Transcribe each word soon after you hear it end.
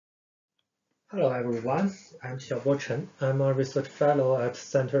Hello everyone, I'm Xiaobo Chen. I'm a research fellow at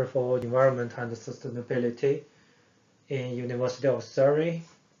Center for Environment and Sustainability in University of Surrey.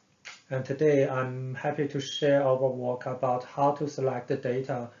 And today I'm happy to share our work about how to select the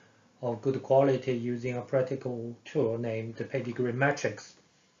data of good quality using a practical tool named the Pedigree Matrix.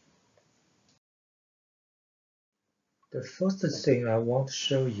 The first thing I want to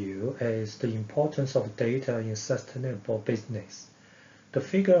show you is the importance of data in sustainable business. The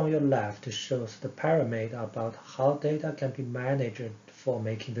figure on your left shows the pyramid about how data can be managed for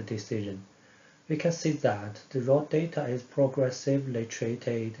making the decision. We can see that the raw data is progressively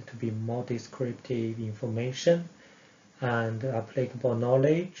treated to be more descriptive information and applicable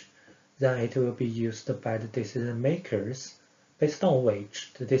knowledge. Then it will be used by the decision makers, based on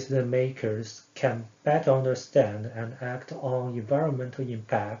which the decision makers can better understand and act on environmental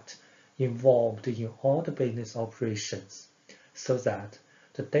impact involved in all the business operations, so that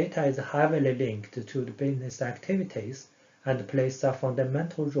the data is heavily linked to the business activities and plays a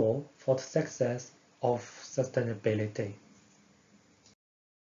fundamental role for the success of sustainability.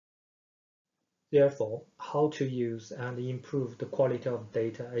 Therefore, how to use and improve the quality of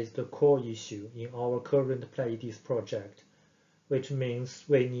data is the core issue in our current Pleiades project, which means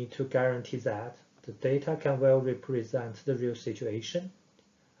we need to guarantee that the data can well represent the real situation,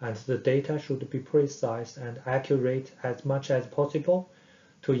 and the data should be precise and accurate as much as possible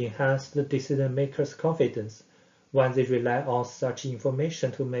to enhance the decision makers' confidence when they rely on such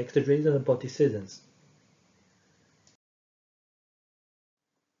information to make the reasonable decisions.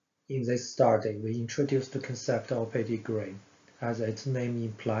 In this study, we introduced the concept of pedigree. As its name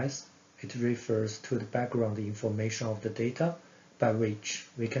implies, it refers to the background information of the data by which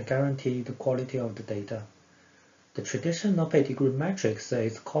we can guarantee the quality of the data. The traditional pedigree matrix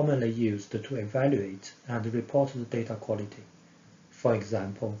is commonly used to evaluate and report the data quality. For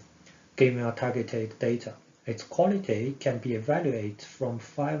example, given a targeted data, its quality can be evaluated from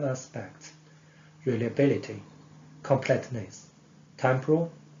 5 aspects: reliability, completeness, temporal,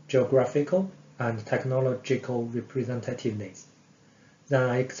 geographical, and technological representativeness. Then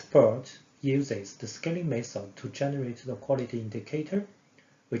an expert uses the scaling method to generate the quality indicator,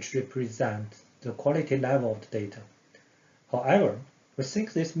 which represents the quality level of the data. However, we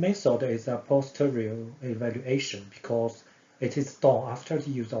think this method is a posterior evaluation because it is done after the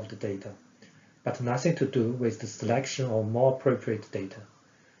use of the data, but nothing to do with the selection of more appropriate data.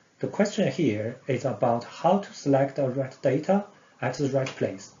 The question here is about how to select the right data at the right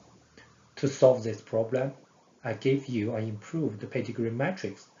place. To solve this problem, I give you an improved pedigree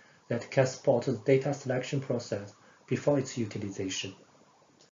matrix that can support the data selection process before its utilization.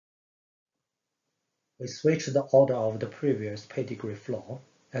 We switched the order of the previous pedigree flow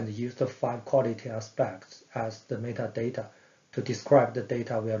and used the 5 quality aspects as the metadata to describe the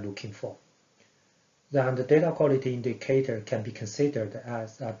data we are looking for. Then the data quality indicator can be considered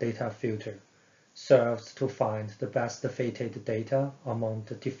as a data filter, serves to find the best fitted data among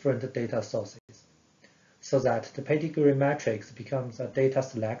the different data sources, so that the pedigree matrix becomes a data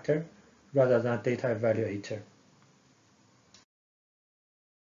selector rather than a data evaluator.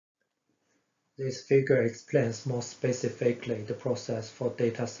 This figure explains more specifically the process for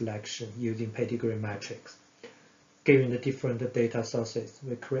data selection using pedigree matrix. Given the different data sources,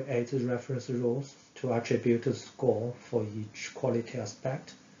 we create reference rules to attribute the score for each quality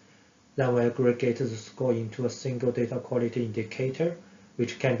aspect. Then we aggregate the score into a single data quality indicator,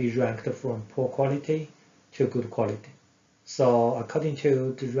 which can be ranked from poor quality to good quality. So according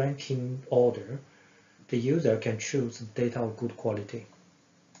to the ranking order, the user can choose data of good quality.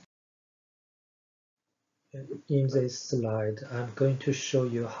 In this slide, I'm going to show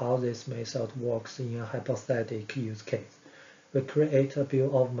you how this method works in a hypothetical use case. We create a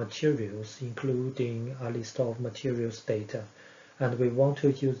bill of materials, including a list of materials data, and we want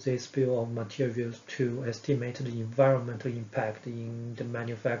to use this bill of materials to estimate the environmental impact in the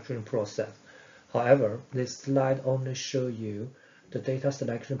manufacturing process. However, this slide only shows you the data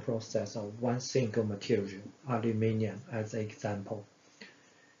selection process of one single material, aluminium, as an example.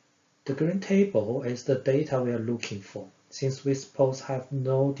 The green table is the data we are looking for. Since we suppose have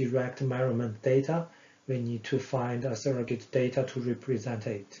no direct measurement data, we need to find a surrogate data to represent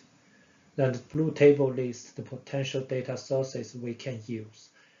it. Then the blue table lists the potential data sources we can use,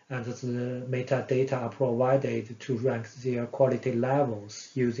 and the metadata are provided to rank their quality levels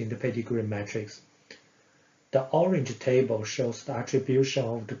using the pedigree matrix. The orange table shows the attribution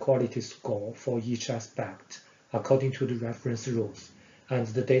of the quality score for each aspect according to the reference rules, and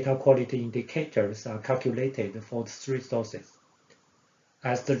the data quality indicators are calculated for the 3 sources.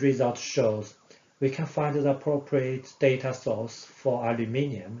 As the result shows, we can find the appropriate data source for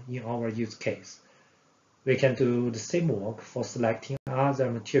aluminum in our use case. We can do the same work for selecting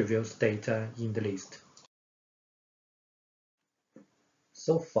other materials data in the list.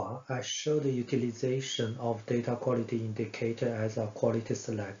 So far, I showed the utilization of data quality indicator as a quality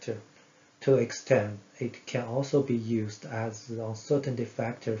selector. To extend, it can also be used as the uncertainty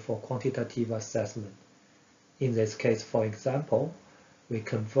factor for quantitative assessment. In this case, for example, we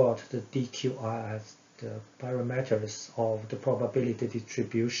convert the DQI as the parameters of the probability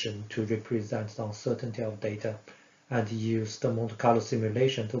distribution to represent the uncertainty of data and use the Monte Carlo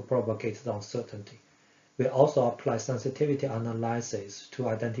simulation to propagate the uncertainty. We also apply sensitivity analysis to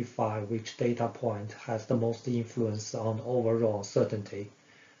identify which data point has the most influence on the overall uncertainty.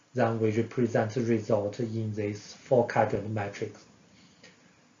 Then we represent the result in this 4-quadrant matrix.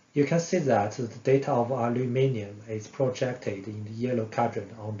 You can see that the data of aluminum is projected in the yellow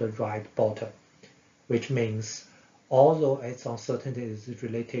quadrant on the right bottom, which means although its uncertainty is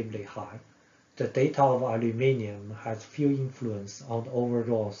relatively high, the data of aluminum has few influence on the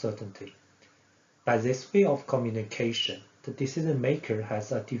overall uncertainty. By this way of communication, the decision maker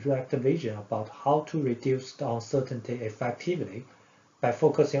has a direct vision about how to reduce the uncertainty effectively by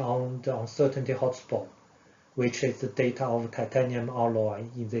focusing on the uncertainty hotspot, which is the data of titanium alloy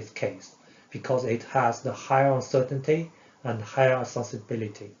in this case, because it has the higher uncertainty and higher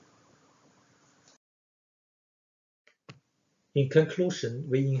sensibility. In conclusion,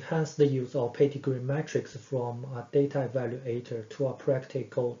 we enhance the use of pedigree metrics from a data evaluator to a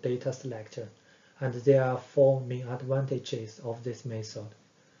practical data selector, and there are 4 main advantages of this method.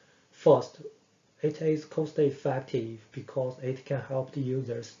 First, it is cost-effective because it can help the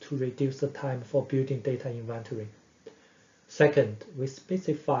users to reduce the time for building data inventory. Second, we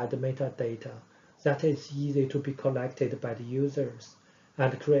specify the metadata that is easy to be collected by the users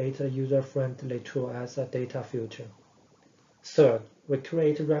and create a user-friendly tool as a data filter. Third, we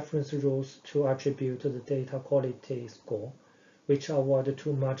create reference rules to attribute the data quality score, which avoid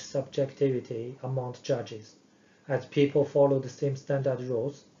too much subjectivity among judges. As people follow the same standard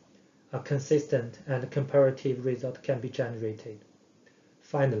rules, a consistent and comparative result can be generated.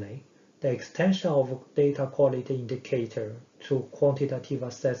 Finally, the extension of data quality indicator to quantitative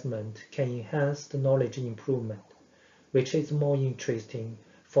assessment can enhance the knowledge improvement, which is more interesting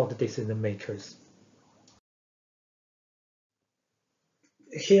for the decision makers.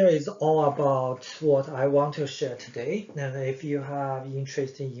 Here is all about what I want to share today. And if you have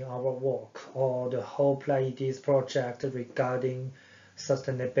interest in our work or the whole Pleiades project regarding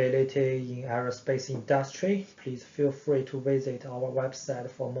sustainability in aerospace industry, please feel free to visit our website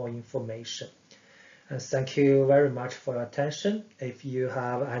for more information. And thank you very much for your attention. If you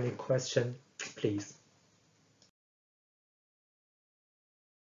have any question, please.